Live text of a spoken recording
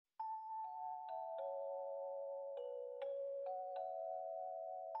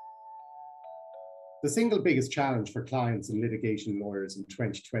The single biggest challenge for clients and litigation lawyers in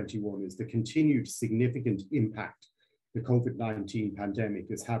 2021 is the continued significant impact the COVID-19 pandemic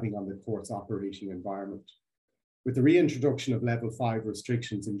is having on the court's operating environment. With the reintroduction of level 5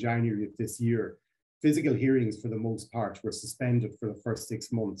 restrictions in January of this year, physical hearings for the most part were suspended for the first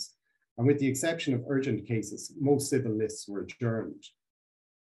 6 months, and with the exception of urgent cases, most civil lists were adjourned.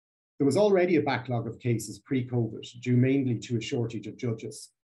 There was already a backlog of cases pre-COVID, due mainly to a shortage of judges,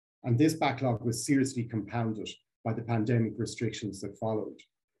 and this backlog was seriously compounded by the pandemic restrictions that followed.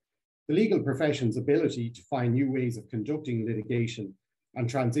 The legal profession's ability to find new ways of conducting litigation and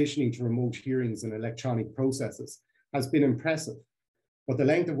transitioning to remote hearings and electronic processes has been impressive, but the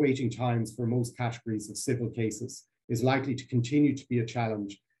length of waiting times for most categories of civil cases is likely to continue to be a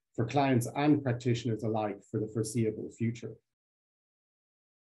challenge for clients and practitioners alike for the foreseeable future.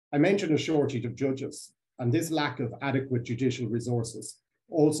 I mentioned a shortage of judges, and this lack of adequate judicial resources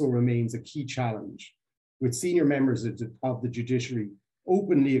also remains a key challenge, with senior members of the judiciary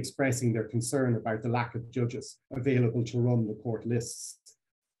openly expressing their concern about the lack of judges available to run the court lists.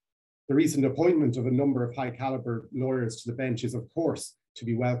 The recent appointment of a number of high caliber lawyers to the bench is, of course, to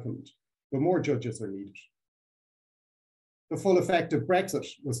be welcomed, but more judges are needed. The full effect of Brexit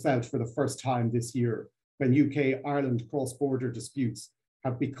was felt for the first time this year, when UK-Ireland cross-border disputes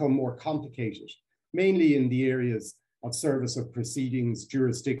have become more complicated, mainly in the areas of service of proceedings,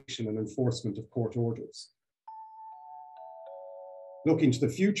 jurisdiction, and enforcement of court orders. Looking to the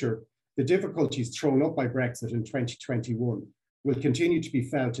future, the difficulties thrown up by Brexit in 2021 will continue to be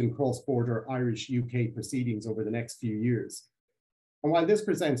felt in cross-border Irish-UK proceedings over the next few years. And while this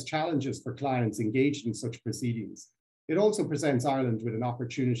presents challenges for clients engaged in such proceedings, it also presents Ireland with an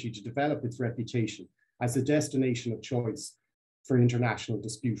opportunity to develop its reputation as a destination of choice for international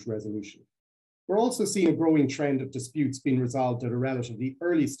dispute resolution. We're also seeing a growing trend of disputes being resolved at a relatively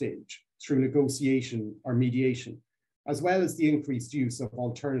early stage through negotiation or mediation, as well as the increased use of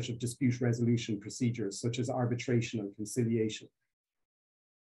alternative dispute resolution procedures such as arbitration and conciliation.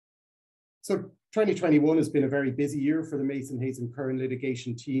 So 2021 has been a very busy year for the Mason, Hayes and Curran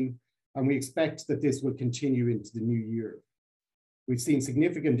litigation team, and we expect that this will continue into the new year. We've seen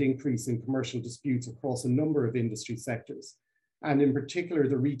significant increase in commercial disputes across a number of industry sectors, and in particular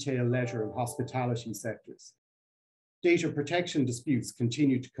the retail, leisure and hospitality sectors. Data protection disputes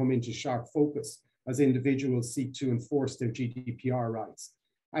continue to come into sharp focus as individuals seek to enforce their GDPR rights,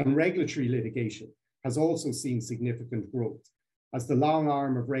 and regulatory litigation has also seen significant growth as the long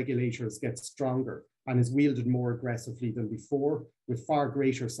arm of regulators gets stronger and is wielded more aggressively than before, with far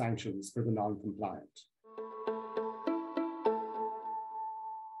greater sanctions for the non-compliant.